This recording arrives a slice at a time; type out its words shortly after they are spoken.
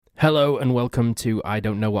Hello and welcome to I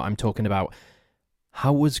Don't Know What I'm Talking About.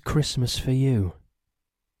 How was Christmas for you?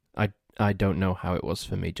 I don't know how it was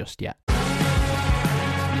for me just yet.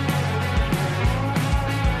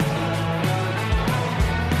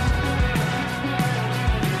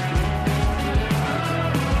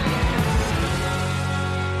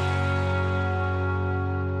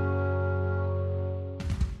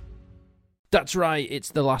 That's right, it's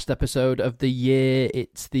the last episode of the year.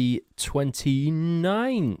 It's the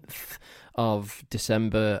 29th of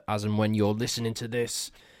December, as and when you're listening to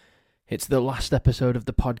this. It's the last episode of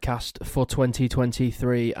the podcast for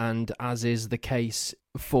 2023, and as is the case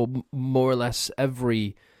for more or less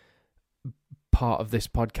every part of this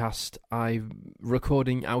podcast, I'm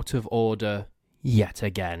recording out of order yet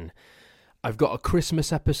again. I've got a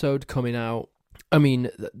Christmas episode coming out. I mean,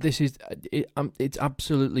 it's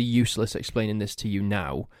absolutely useless explaining this to you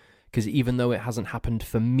now, because even though it hasn't happened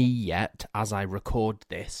for me yet as I record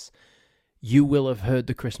this, you will have heard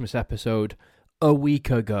the Christmas episode a week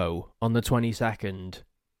ago on the 22nd.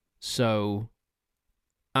 So,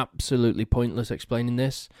 absolutely pointless explaining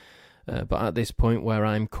this. But at this point where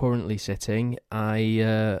I'm currently sitting,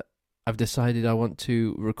 I've decided I want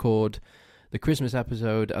to record the Christmas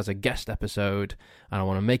episode as a guest episode, and I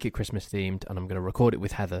want to make it Christmas themed, and I'm going to record it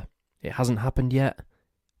with Heather. It hasn't happened yet.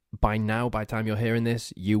 By now, by the time you're hearing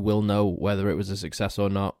this, you will know whether it was a success or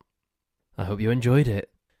not. I hope you enjoyed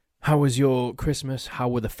it. How was your Christmas? How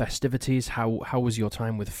were the festivities? How was your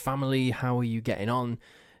time with family? How are you getting on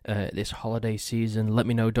this holiday season? Let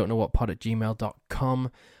me know,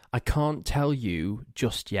 don'tknowwhatpod@gmail.com. I can't tell you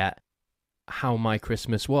just yet how my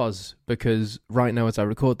Christmas was, because right now as I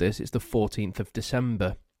record this, it's the 14th of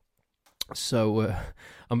December. So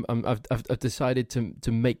I've decided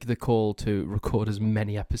to make the call to record as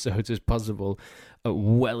many episodes as possible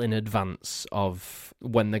well in advance of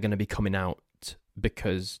when they're going to be coming out,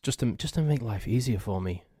 because just to make life easier for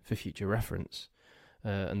me for future reference.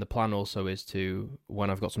 And the plan also is to, when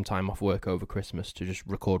I've got some time off work over Christmas, to just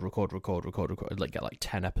record, like get like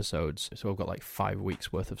 10 episodes. So I've got like 5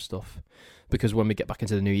 weeks worth of stuff. Because when we get back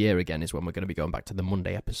into the new year again is when we're going to be going back to the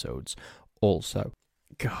Monday episodes also.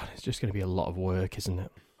 God, it's just going to be a lot of work, isn't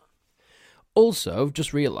it? Also, I've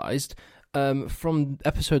just realised, from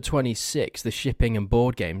episode 26, the shipping and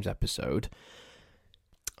board games episode,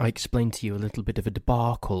 I explained to you a little bit of a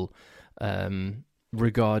debacle,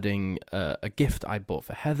 regarding a gift I bought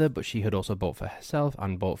for Heather, but she had also bought for herself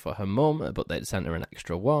and bought for her mum, but they'd sent her an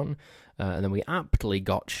extra one, and then we aptly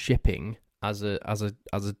got shipping as a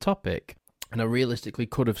topic, and I realistically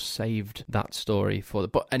could have saved that story for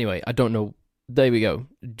but anyway, I don't know. There we go.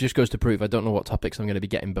 Just goes to prove I don't know what topics I'm going to be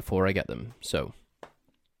getting before I get them. So,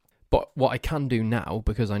 but what I can do now,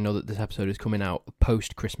 because I know that this episode is coming out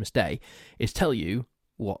post Christmas Day, is tell you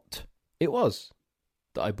what it was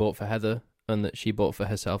that I bought for Heather, and that she bought for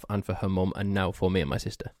herself and for her mum, and now for me and my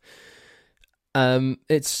sister.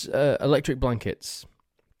 It's electric blankets,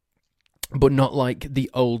 but not like the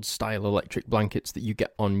old style electric blankets that you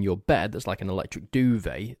get on your bed. That's like an electric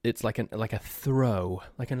duvet. It's like an electric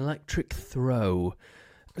throw.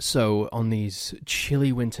 So on these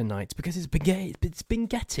chilly winter nights, because it's been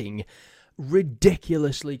getting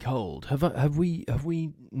ridiculously cold. Have we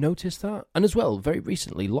noticed that? And as well, very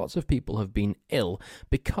recently, lots of people have been ill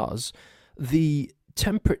because the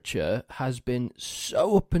temperature has been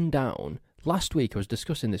so up and down. Last week, I was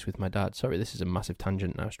discussing this with my dad. Sorry, this is a massive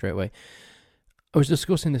tangent now, straight away. I was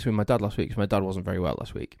discussing this with my dad last week because my dad wasn't very well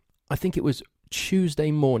last week. I think it was Tuesday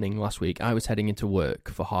morning last week. I was heading into work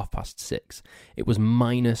for 6:30. It was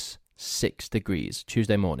 -6 degrees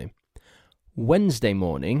Tuesday morning. Wednesday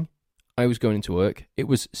morning, I was going into work. It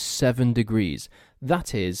was 7 degrees.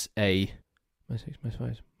 That is a -6,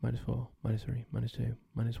 -5, -4, -3, -2,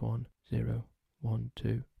 -1, 0, 1,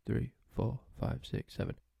 2, 3, 4, 5, 6,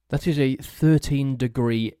 7. That is a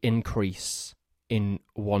 13-degree increase in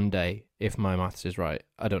one day, if my maths is right.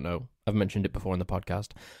 I don't know. I've mentioned it before in the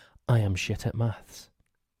podcast. I am shit at maths.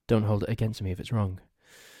 Don't hold it against me if it's wrong.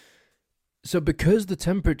 So because the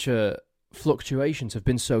temperature fluctuations have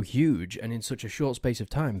been so huge and in such a short space of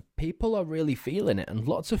time, people are really feeling it, and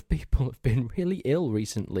lots of people have been really ill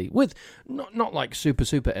recently, with not like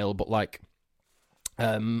super ill, but like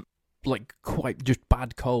quite just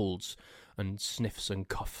bad colds and sniffs and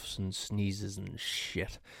coughs and sneezes and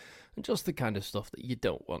shit, and just the kind of stuff that you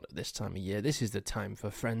don't want at this time of year. This is the time for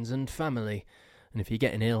friends and family, and if you're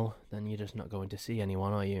getting ill, then you're just not going to see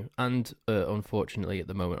anyone, are you? And unfortunately, at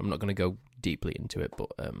the moment, I'm not going to go deeply into it, but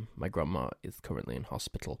my grandma is currently in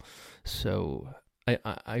hospital, so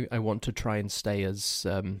I want to try and stay as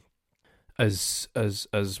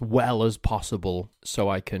as well as possible, so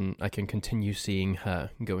I can continue seeing her,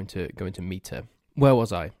 going to meet her. Where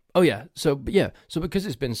was I? Oh yeah, so because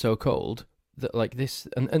it's been so cold that like this,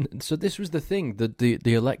 and so this was the thing,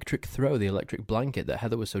 the electric throw, the electric blanket that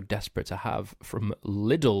Heather was so desperate to have from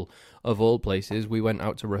Lidl of all places. We went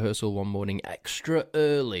out to rehearsal one morning extra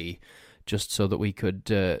early, just so that we could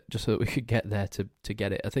get there to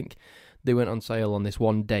get it. I think they went on sale on this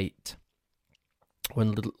one date.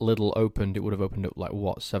 When Lidl opened, it would have opened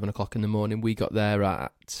up 7 o'clock in the morning. We got there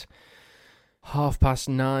at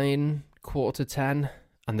 9:30, 9:45,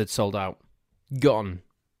 and they'd sold out. Gone.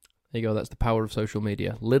 There you go, that's the power of social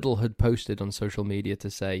media. Lidl had posted on social media to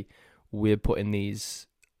say, we're putting these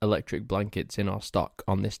electric blankets in our stock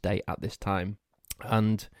on this date at this time.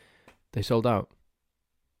 And they sold out.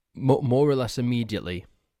 More or less immediately.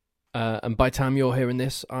 And by the time you're hearing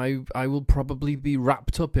this, I will probably be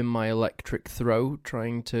wrapped up in my electric throw,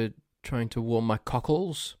 trying to warm my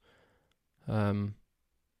cockles.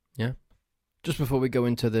 Yeah. Just before we go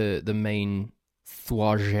into the main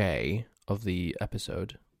thwage of the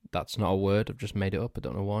episode, that's not a word, I've just made it up, I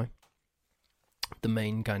don't know why. The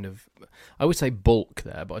main kind of, I always say bulk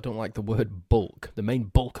there, but I don't like the word bulk. The main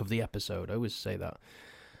bulk of the episode, I always say that.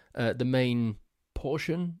 The main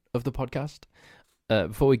portion of the podcast.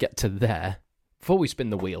 Before we get to there, before we spin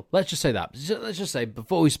the wheel, let's just say that. Let's just say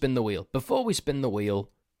before we spin the wheel,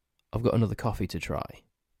 I've got another coffee to try.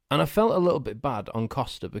 And I felt a little bit bad on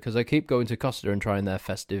Costa because I keep going to Costa and trying their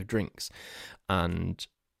festive drinks. And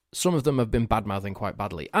some of them have been bad-mouthing quite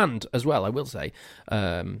badly. And, as well, I will say,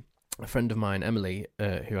 a friend of mine, Emily,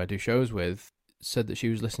 who I do shows with, said that she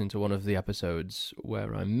was listening to one of the episodes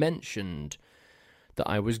where I mentioned that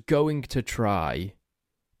I was going to try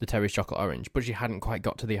the Terry's Chocolate Orange, but she hadn't quite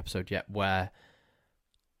got to the episode yet where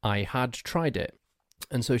I had tried it.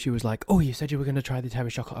 And so she was like, oh, you said you were going to try the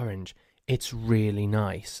Terry's Chocolate Orange. It's really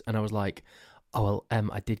nice. And I was like, oh, well,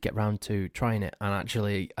 I did get round to trying it. And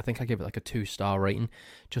actually, I think I gave it like a 2-star rating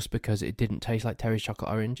just because it didn't taste like Terry's Chocolate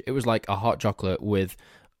Orange. It was like a hot chocolate with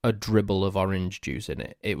a dribble of orange juice in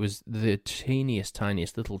it. It was the tiniest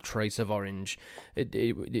little trace of orange.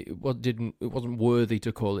 It wasn't worthy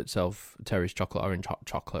to call itself Terry's Chocolate Orange hot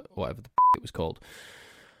chocolate, or whatever the it was called.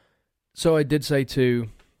 So I did say to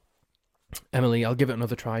Emily, I'll give it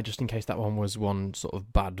another try just in case that one was one sort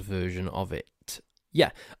of bad version of it. Yeah,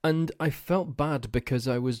 and I felt bad because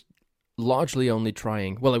I was largely only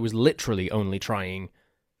trying, well, I was literally only trying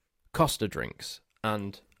Costa drinks,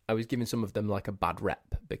 and I was giving some of them like a bad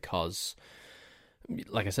rep because,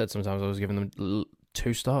 like I said, sometimes I was giving them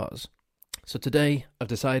 2 stars. So today I've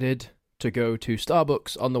decided to go to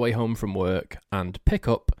Starbucks on the way home from work and pick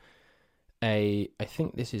up I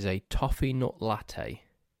think this is a toffee nut latte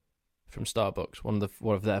from Starbucks,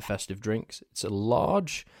 one of their festive drinks. It's a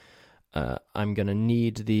large. I'm going to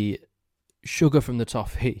need the sugar from the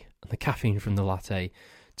toffee and the caffeine from the latte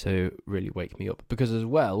to really wake me up, because as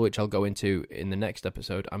well, which I'll go into in the next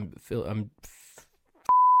episode, I'm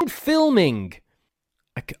filming.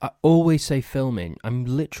 I always say filming. I'm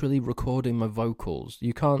literally recording my vocals.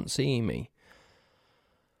 You can't see me.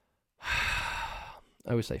 I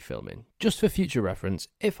always say filming. Just for future reference,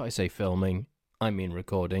 if I say filming, I mean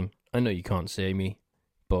recording. I know you can't see me,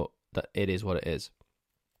 but that it is what it is.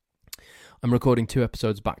 I'm recording 2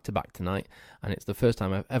 episodes back to back tonight, and it's the first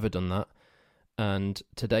time I've ever done that. And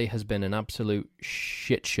today has been an absolute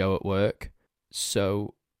shit show at work.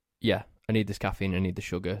 So, yeah, I need this caffeine, I need the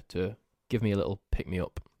sugar to give me a little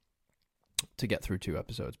pick-me-up to get through 2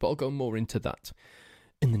 episodes. But I'll go more into that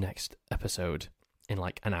in the next episode in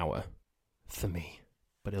like an hour for me.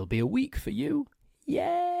 But it'll be a week for you.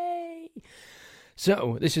 Yay!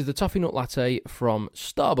 So, this is the Toffee Nut Latte from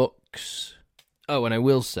Starbucks. Oh, and I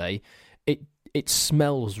will say, it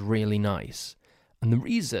smells really nice. And the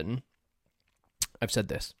reason I've said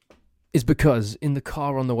this is because in the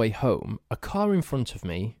car on the way home, a car in front of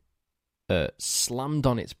me slammed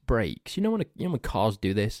on its brakes. You know when cars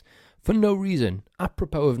do this? For no reason,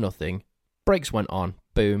 apropos of nothing, brakes went on,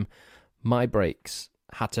 boom. My brakes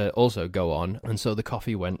had to also go on, and so the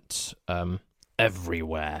coffee went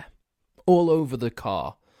everywhere, all over the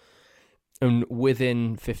car. And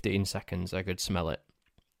within 15 seconds, I could smell it.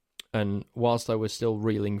 And whilst I was still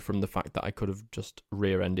reeling from the fact that I could have just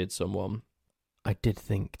rear-ended someone, I did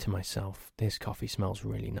think to myself, this coffee smells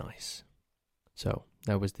really nice. So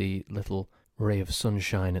there was the little ray of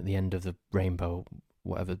sunshine at the end of the rainbow,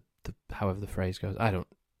 however the phrase goes. I don't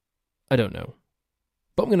know.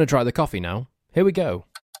 But I'm going to try the coffee now. Here we go.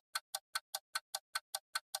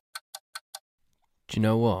 Do you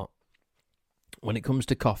know what? When it comes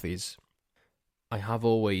to coffees, I have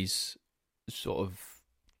always sort of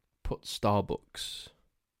put Starbucks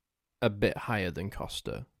a bit higher than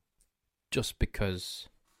Costa, just because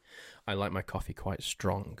I like my coffee quite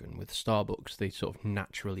strong, and with Starbucks they sort of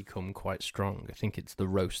naturally come quite strong. I think it's the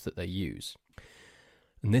roast that they use.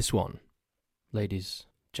 And this one, ladies,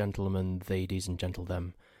 gentlemen, ladies and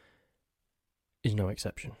gentledem, is no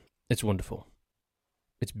exception. It's wonderful.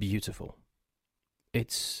 It's beautiful.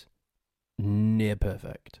 It's near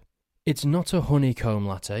perfect. It's not a honeycomb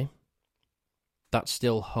latte. That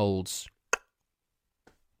still holds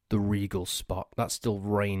the regal spot. That still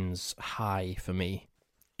reigns high for me.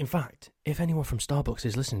 In fact, if anyone from Starbucks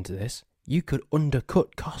is listening to this, you could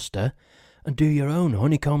undercut Costa and do your own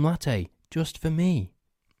honeycomb latte just for me.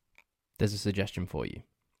 There's a suggestion for you.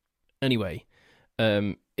 Anyway,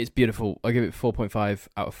 it's beautiful. I give it 4.5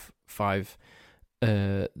 out of 5.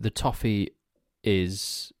 The toffee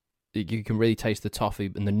is... You can really taste the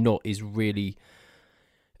toffee, and the nut is really,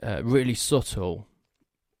 really subtle.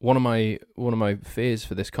 One of my fears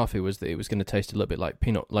for this coffee was that it was going to taste a little bit like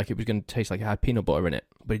peanut, like it was going to taste like it had peanut butter in it,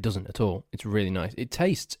 but it doesn't at all. It's really nice. It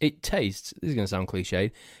tastes. This is going to sound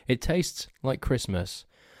cliched. It tastes like Christmas,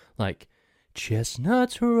 like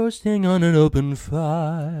chestnuts roasting on an open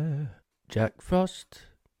fire, Jack Frost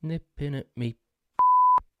nipping at me.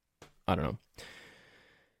 I don't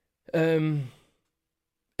know.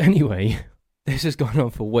 Anyway, this has gone on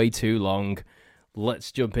for way too long.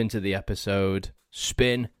 Let's jump into the episode.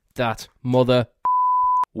 Spin that mother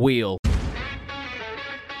wheel.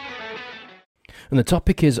 And the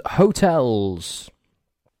topic is hotels.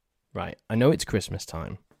 Right, I know it's Christmas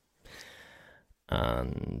time.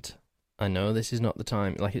 And I know this is not the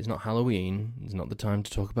time, like it's not Halloween. It's not the time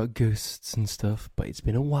to talk about ghosts and stuff. But it's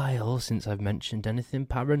been a while since I've mentioned anything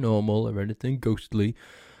paranormal or anything ghostly.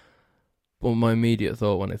 But my immediate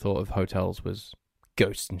thought when I thought of hotels was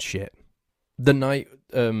ghosts and shit. The night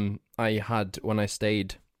I had when I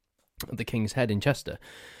stayed at the King's Head in Chester,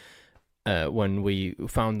 when we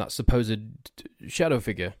found that supposed shadow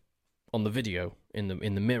figure on the video in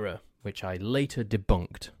the mirror, which I later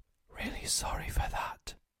debunked. Really sorry for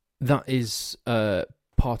that. That is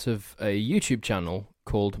part of a YouTube channel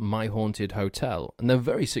called My Haunted Hotel, and they're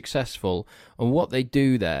very successful. And what they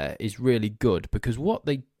do there is really good, because what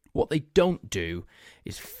they don't do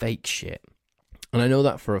is fake shit. And I know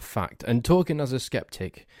that for a fact. And talking as a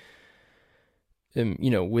skeptic,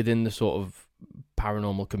 within the sort of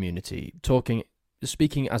paranormal community,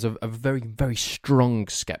 speaking as a very, very strong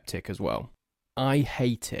skeptic as well, I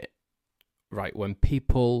hate it, right, when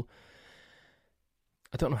people...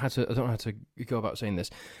 I don't know how to go about saying this.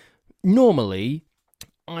 Normally,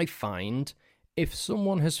 I find if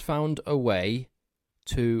someone has found a way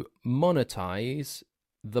to monetize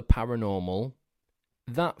the paranormal,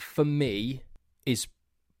 that for me is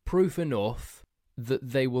proof enough that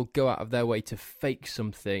they will go out of their way to fake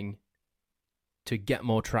something to get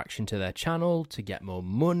more traction to their channel, to get more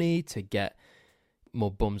money, to get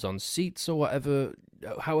more bums on seats or whatever,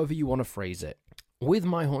 however you want to phrase it. With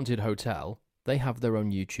My Haunted Hotel, they have their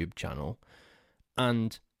own YouTube channel,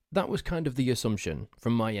 and that was kind of the assumption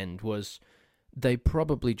from my end, was they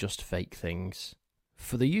probably just fake things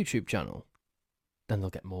for the YouTube channel. Then they'll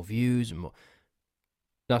get more views and more.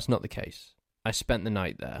 That's not the case. I spent the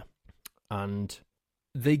night there, and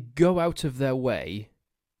they go out of their way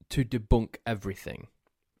to debunk everything.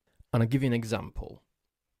 And I'll give you an example.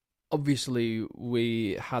 Obviously,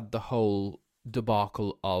 we had the whole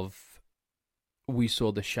debacle of we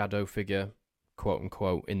saw the shadow figure, quote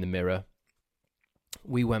unquote, in the mirror.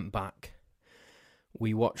 We went back.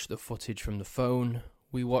 We watched the footage from the phone.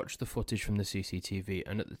 We watched the footage from the CCTV.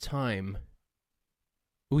 And at the time,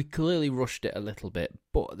 we clearly rushed it a little bit,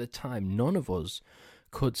 but at the time, none of us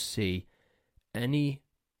could see any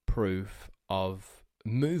proof of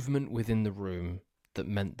movement within the room that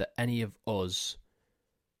meant that any of us,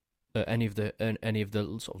 any of the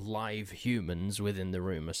sort of live humans within the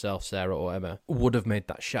room, myself, Sarah, or whatever, would have made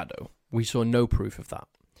that shadow. We saw no proof of that.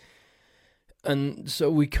 And so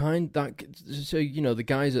the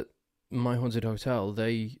guys at My Haunted Hotel,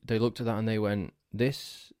 they looked at that and they went,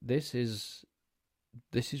 this is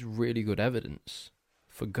really good evidence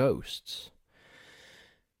for ghosts.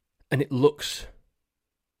 And it looks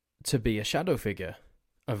to be a shadow figure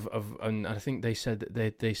and I think they said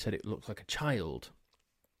that they said it looked like a child,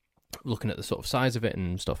 looking at the sort of size of it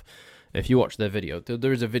and stuff. If you watch their video,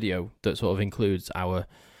 there is a video that sort of includes our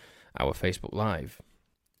Facebook Live.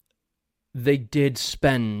 They did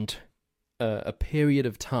spend a period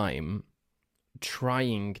of time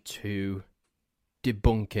trying to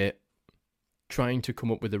debunk it, trying to come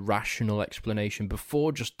up with a rational explanation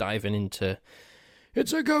before just diving into,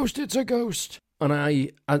 it's a ghost, it's a ghost. And I,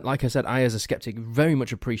 like I said, I as a skeptic very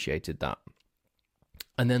much appreciated that.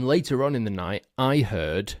 And then later on in the night, I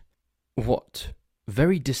heard what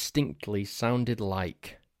very distinctly sounded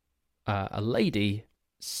like a lady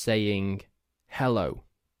saying hello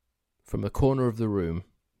from the corner of the room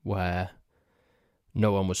where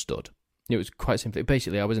no one was stood. It was quite simply,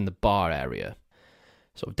 basically, I was in the bar area,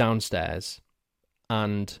 sort of downstairs,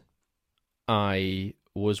 and I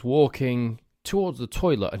was walking towards the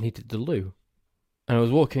toilet. I needed the loo. And I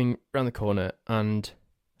was walking around the corner, and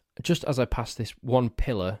just as I passed this one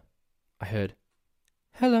pillar, I heard,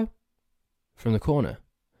 hello, from the corner.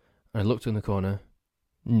 And I looked in the corner,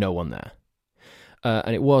 no one there.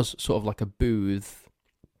 And it was sort of like a booth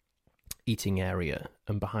eating area,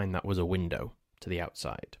 and behind that was a window to the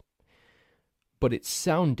outside. But it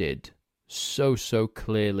sounded so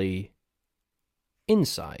clearly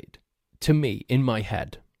inside. To me, in my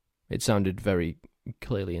head, it sounded very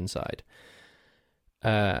clearly inside.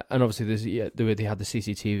 And obviously, they had the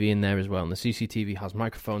CCTV in there as well, and the CCTV has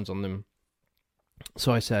microphones on them.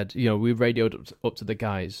 So I said, we radioed up to the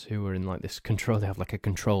guys who were in like this control. They have like a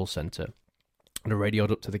control center, and I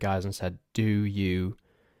radioed up to the guys and said, "Do you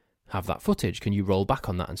have that footage? Can you roll back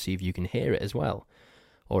on that and see if you can hear it as well,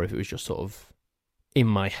 or if it was just sort of in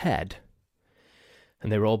my head?"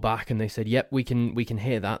 And they rolled back and they said, "Yep, we can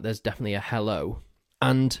hear that. There's definitely a hello."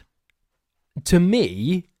 And to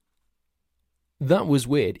me, that was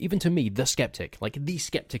weird. Even to me, the skeptic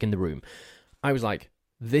in the room, I was like,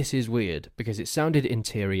 this is weird, because it sounded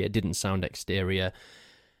interior, it didn't sound exterior.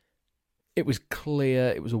 It was clear,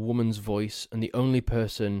 it was a woman's voice, and the only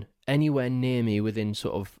person anywhere near me within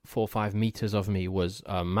sort of 4 or 5 meters of me was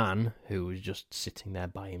a man who was just sitting there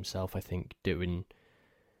by himself, I think, doing,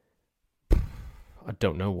 I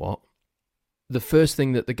don't know what. The first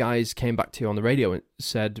thing that the guys came back to on the radio and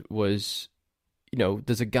said was,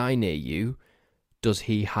 there's a guy near you. Does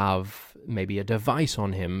he have maybe a device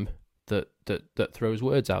on him that throws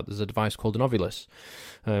words out? There's a device called an ovulus,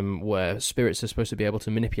 where spirits are supposed to be able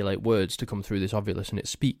to manipulate words to come through this ovulus, and it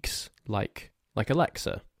speaks like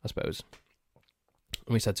Alexa, I suppose.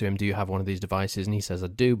 And we said to him, "Do you have one of these devices?" And he says, "I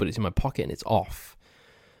do, but it's in my pocket and it's off."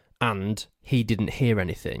 And he didn't hear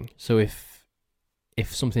anything. So if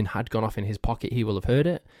something had gone off in his pocket, he will have heard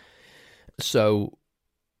it. So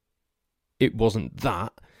it wasn't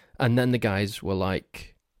that. And then the guys were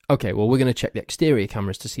like, "Okay, well, we're going to check the exterior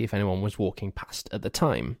cameras to see if anyone was walking past at the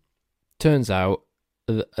time." Turns out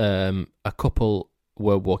a couple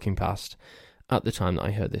were walking past at the time that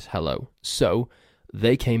I heard this hello. So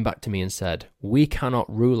they came back to me and said, "We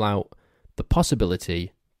cannot rule out the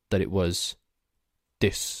possibility that it was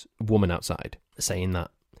this woman outside saying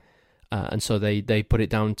that." And so they put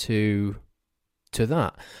it down to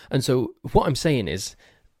that. And so what I'm saying is,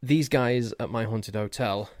 these guys at My Haunted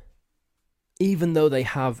Hotel, even though they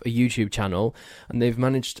have a YouTube channel and they've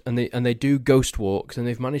managed, and they do ghost walks, and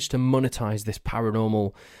they've managed to monetize this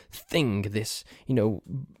paranormal thing, this,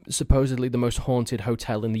 supposedly the most haunted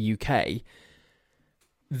hotel in the UK,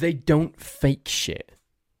 they don't fake shit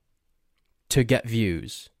to get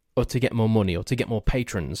views or to get more money or to get more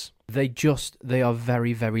patrons. They are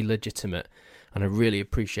very, very legitimate, and I really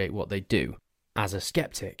appreciate what they do as a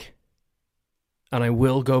skeptic. And I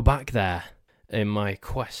will go back there in my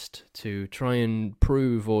quest to try and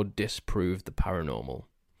prove or disprove the paranormal.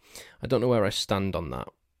 I don't know where I stand on that.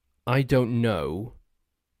 I don't know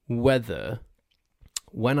whether,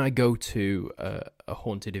 when I go to a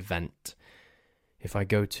haunted event, if I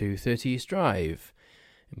go to 30 East Drive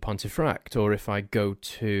in Pontefract, or if I go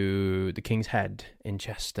to the King's Head in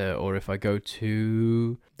Chester, or if I go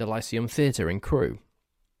to the Lyceum Theatre in Crewe,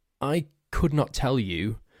 I could not tell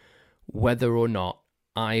you whether or not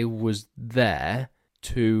I was there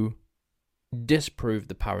to disprove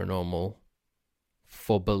the paranormal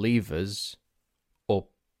for believers or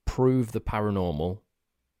prove the paranormal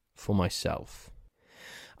for myself.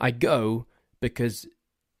 I go because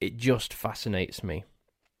it just fascinates me.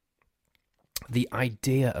 The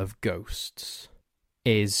idea of ghosts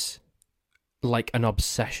is like an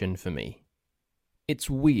obsession for me. It's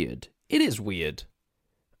weird. It is weird.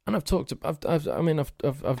 And I've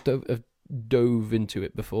dove into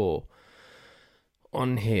it before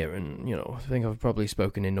on here, and I think I've probably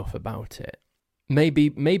spoken enough about it.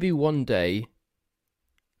 Maybe one day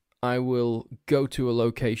I will go to a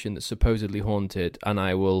location that's supposedly haunted, and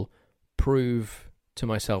I will prove to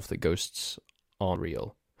myself that ghosts are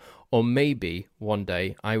real. Or maybe one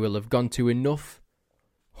day I will have gone to enough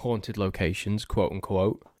haunted locations, quote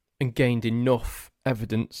unquote, and gained enough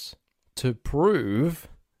evidence to prove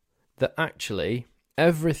that actually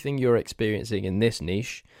everything you're experiencing in this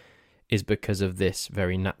niche is because of this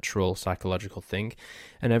very natural psychological thing.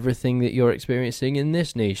 And everything that you're experiencing in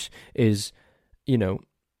this niche is,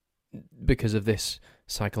 because of this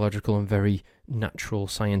psychological and very natural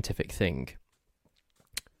scientific thing.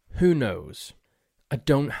 Who knows? I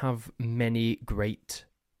don't have many great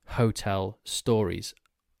hotel stories.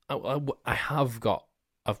 I have got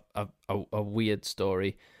a weird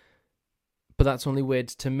story, but that's only weird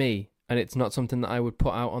to me, and it's not something that I would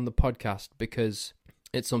put out on the podcast because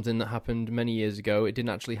it's something that happened many years ago. It didn't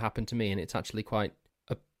actually happen to me, and it's actually quite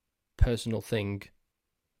a personal thing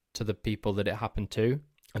to the people that it happened to,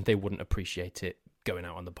 and they wouldn't appreciate it going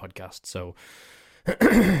out on the podcast. So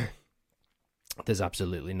there's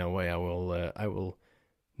absolutely no way I will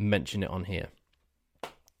mention it on here.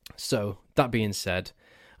 So that being said,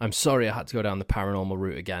 I'm sorry I had to go down the paranormal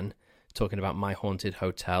route again, talking about My Haunted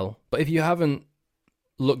Hotel. But if you haven't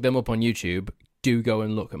looked them up on YouTube, do go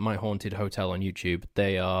and look at My Haunted Hotel on YouTube.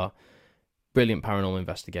 They are brilliant paranormal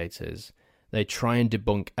investigators. They try and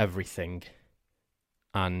debunk everything,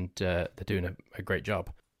 and they're doing a great job.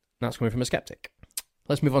 And that's coming from a skeptic.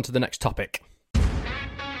 Let's move on to the next topic.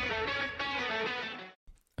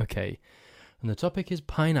 Okay, and the topic is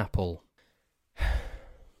pineapple.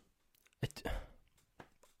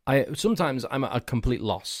 Sometimes I'm at a complete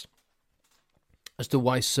loss as to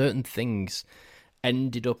why certain things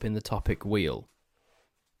ended up in the topic wheel.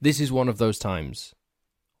 This is one of those times.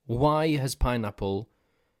 Why has pineapple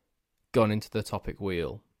gone into the topic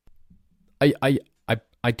wheel? I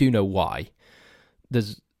do know why.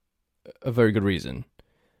 There's a very good reason.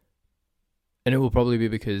 And it will probably be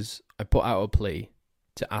because I put out a plea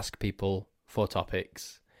to ask people for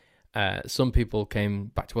topics. Some people came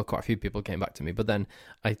back to, quite a few people came back to me, but then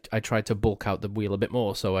I tried to bulk out the wheel a bit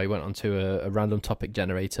more, so I went onto a random topic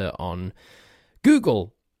generator on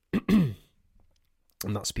Google, and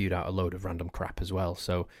that spewed out a load of random crap as well.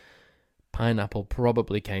 So pineapple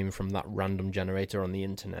probably came from that random generator on the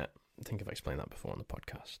internet. I think I've explained that before on the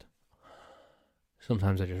podcast.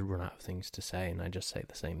 Sometimes I just run out of things to say, and I just say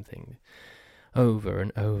the same thing over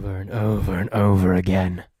and over and over and over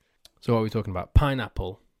again. So what are we talking about?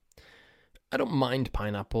 Pineapple. I don't mind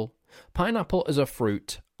pineapple. Pineapple as a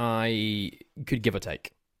fruit, I could give or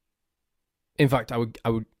take. In fact, I would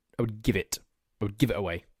give it. I would give it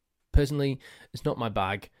away. Personally, it's not my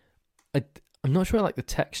bag. I'm not sure I like the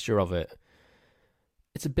texture of it.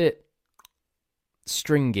 It's a bit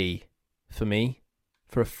stringy for me,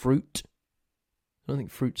 for a fruit. I don't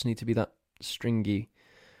think fruits need to be that stringy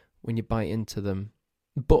when you bite into them.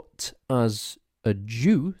 But as a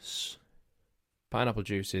juice, pineapple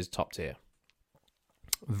juice is top tier.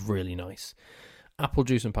 Really nice. Apple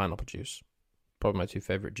juice and pineapple juice. Probably my two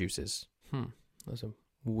favourite juices. That's a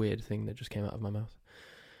weird thing that just came out of my mouth.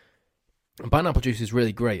 And pineapple juice is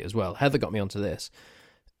really great as well. Heather got me onto this.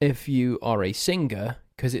 If you are a singer,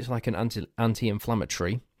 because it's like an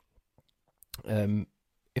anti-inflammatory,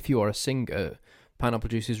 if you are a singer, pineapple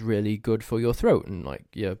juice is really good for your throat and like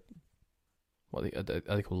your, are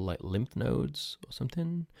they called, like lymph nodes or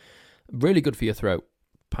something? Really good for your throat.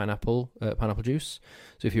 Pineapple juice.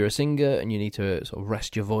 So if you're a singer and you need to sort of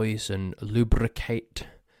rest your voice and lubricate,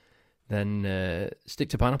 then stick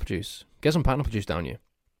to pineapple juice. Get some pineapple juice down you.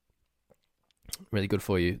 Really good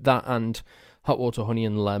for you. That and hot water, honey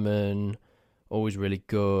and lemon, always really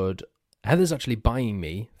good. Heather's actually buying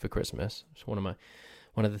me for Christmas. It's one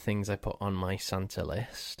of the things I put on my Santa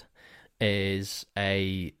list is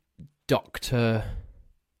a Dr.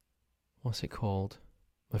 What's it called?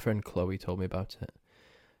 My friend Chloe told me about it.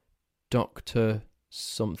 Dr.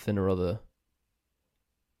 something or other.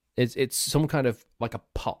 It's some kind of like a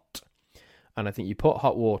pot, and I think you put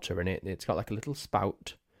hot water in it. It's got like a little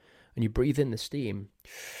spout, and you breathe in the steam,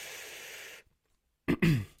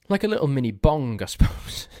 like a little mini bong, I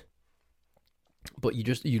suppose. But you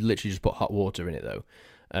literally just put hot water in it though,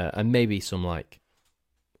 and maybe some like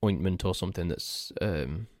ointment or something that's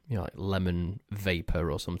like lemon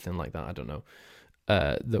vapor or something like that. I don't know.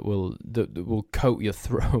 That will coat your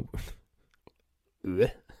throat.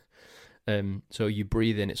 So you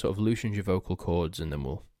breathe in, it sort of loosens your vocal cords, and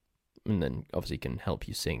then obviously can help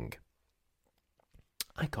you sing.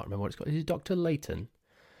 I can't remember what it's called. Is it Dr. Layton?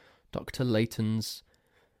 Dr. Layton's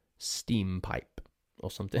steam pipe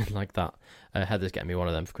or something like that. Heather's getting me one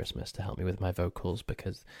of them for Christmas to help me with my vocals,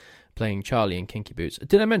 because playing Charlie and Kinky Boots.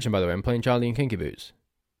 Did I mention, by the way, I'm playing Charlie and Kinky Boots?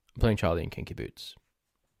 I'm playing Charlie and Kinky Boots.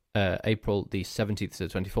 April the 17th to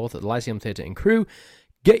the 24th at the Lyceum Theatre in Crewe.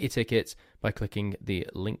 Get your tickets by clicking the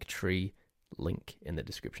Linktree link in the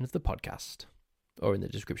description of the podcast, or in the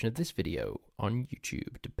description of this video on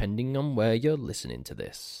YouTube, depending on where you're listening to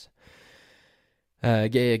this.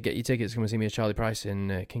 Get your tickets. Come and see me as Charlie Price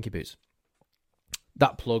in Kinky Boots.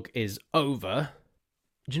 That plug is over.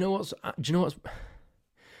 Do you know what's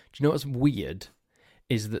weird?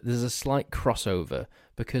 Is that there's a slight crossover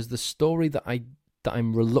because the story that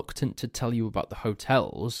I'm reluctant to tell you about the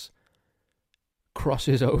hotels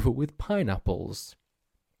crosses over with pineapples.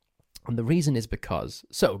 And the reason is because,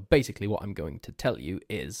 so basically what I'm going to tell you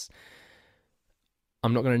is,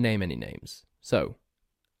 I'm not going to name any names. So,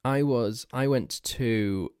 I went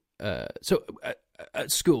to, at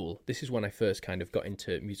school, this is when I first kind of got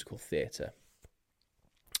into musical theatre.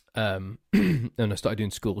 And I started doing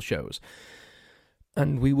school shows.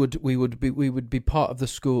 And we would be part of the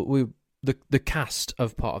school, the cast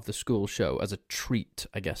of part of the school show as a treat,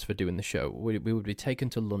 I guess, for doing the show. We would be taken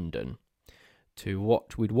to London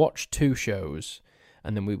we'd watch 2 shows,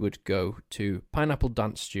 and then we would go to Pineapple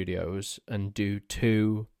Dance Studios and do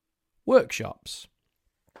 2 workshops.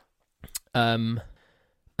 And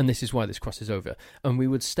this is why this crosses over. And we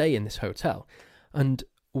would stay in this hotel. And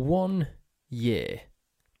one year,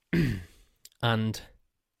 and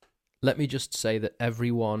let me just say that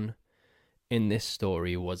everyone in this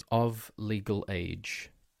story was of legal age.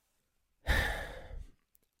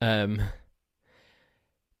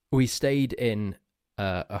 We stayed in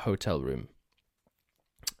a hotel room,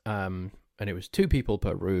 and it was 2 people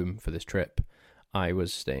per room for this trip. I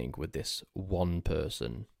was staying with this one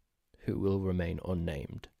person who will remain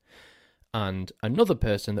unnamed, and another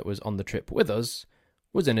person that was on the trip with us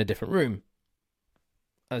was in a different room,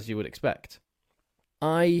 as you would expect.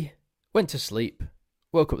 I went to sleep,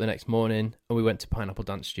 woke up the next morning, and we went to Pineapple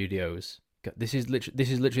Dance Studios. This is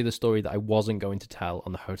literally the story that I wasn't going to tell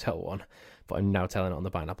on the hotel one, but I'm now telling it on the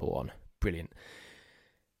Pineapple one. Brilliant.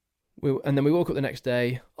 And then we woke up the next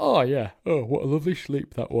day. Oh, yeah. Oh, what a lovely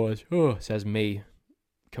sleep that was. Oh, says me,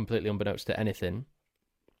 completely unbeknownst to anything.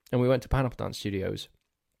 And we went to Pineapple Dance Studios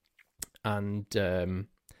and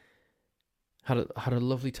had a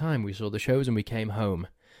lovely time. We saw the shows and we came home.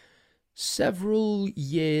 Several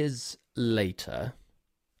years later,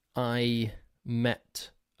 I met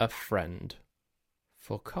a friend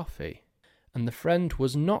for coffee. And the friend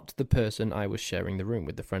was not the person I was sharing the room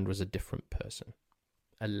with. The friend was a different person.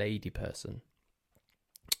 A lady person.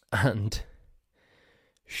 And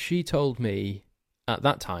she told me at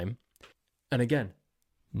that time, and again,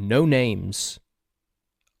 no names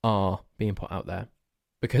are being put out there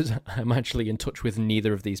because I'm actually in touch with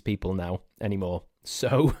neither of these people now anymore.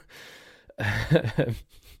 So,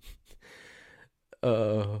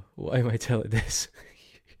 why am I telling this?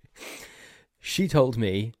 She told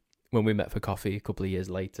me when we met for coffee a couple of years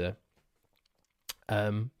later,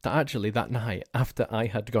 that actually that night, after I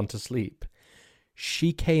had gone to sleep,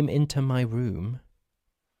 she came into my room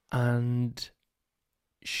and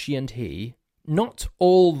she and he, not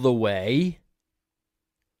all the way,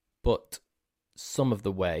 but some of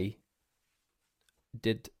the way,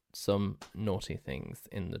 did some naughty things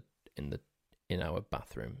in our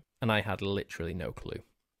bathroom. And I had literally no clue.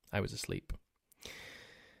 I was asleep.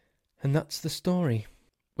 And that's the story.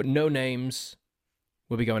 But no names.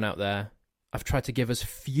 We'll be going out there. I've tried to give as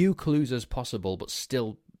few clues as possible, but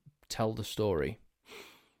still tell the story.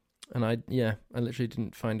 And I literally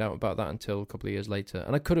didn't find out about that until a couple of years later.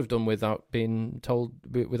 And I could have done without being told,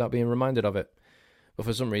 without being reminded of it. But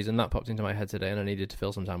for some reason, that popped into my head today, and I needed to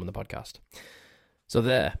fill some time on the podcast. So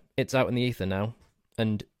there, it's out in the ether now.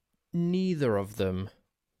 And neither of them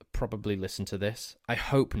probably listen to this. I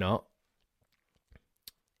hope not.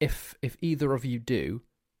 If either of you do,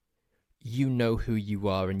 you know who you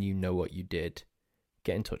are and you know what you did.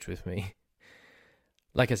 Get in touch with me.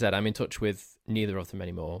 Like I said, I'm in touch with neither of them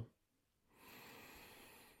anymore.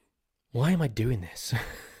 Why am I doing this?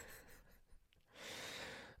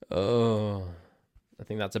 Oh, I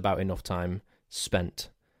think that's about enough time spent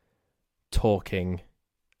talking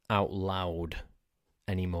out loud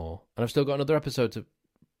anymore. And I've still got another episode to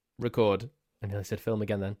record. I nearly said film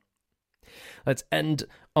again then. Let's end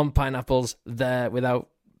on pineapples there without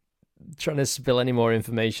trying to spill any more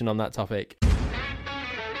information on that topic.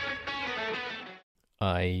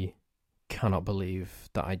 I cannot believe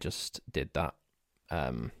that I just did that.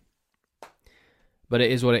 But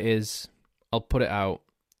it is what it is. I'll put it out.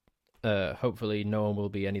 Hopefully no one will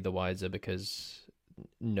be any the wiser because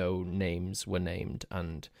no names were named.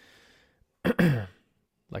 And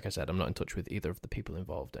like I said, I'm not in touch with either of the people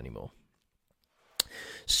involved anymore.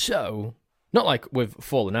 So, not like we've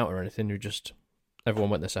fallen out or anything. We just, everyone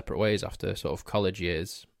went their separate ways after sort of college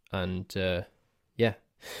years. And yeah.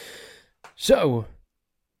 So,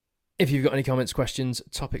 If you've got any comments, questions,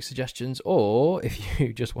 topic suggestions, or if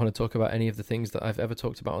you just want to talk about any of the things that I've ever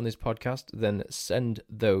talked about on this podcast, then send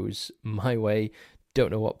those my way.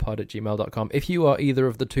 don'tknowwhatpod@gmail.com. If you are either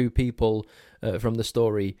of the two people from the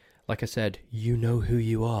story, like I said, you know who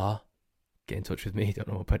you are. Get in touch with me.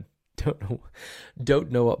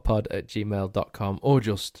 don'tknowwhatpod@gmail.com, or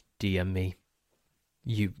just DM me.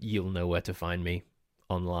 You'll know where to find me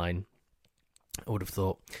online, I would have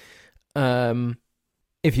thought.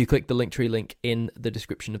 If you click the Linktree link in the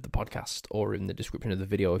description of the podcast, or in the description of the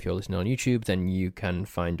video if you're listening on YouTube, then you can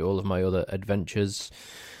find all of my other adventures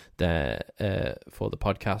there for the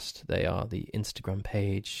podcast. They are the Instagram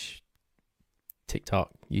page,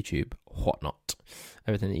 TikTok, YouTube, whatnot.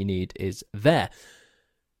 Everything that you need is there.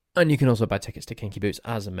 And you can also buy tickets to Kinky Boots,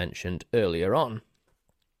 as I mentioned earlier on.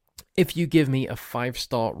 If you give me a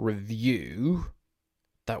 5-star review,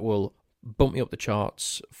 that will bump me up the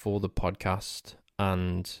charts for the podcast,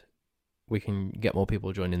 and we can get more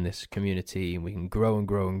people joining this community, and we can grow and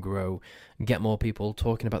grow and grow, and get more people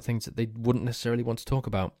talking about things that they wouldn't necessarily want to talk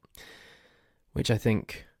about, which I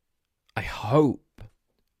hope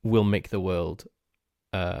will make the world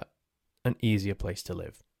an easier place to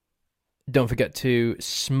live. Don't forget to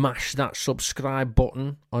smash that subscribe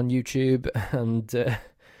button on YouTube, and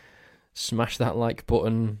smash that like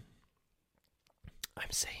button.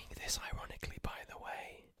 I'm saying this ironically, by the way.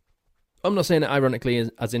 I'm not saying it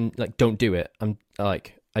ironically as in, like, don't do it. I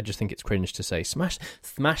just think it's cringe to say smash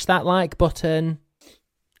that like button.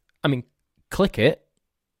 I mean, click it.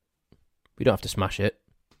 We don't have to smash it.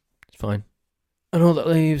 It's fine. And all that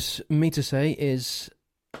leaves me to say is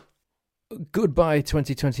goodbye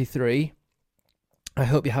 2023. I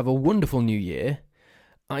hope you have a wonderful new year.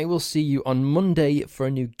 I will see you on Monday for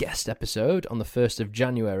a new guest episode on the 1st of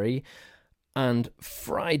January, and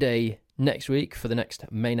Friday next week for the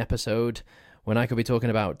next main episode, when I could be talking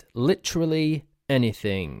about literally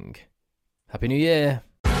anything. Happy New Year!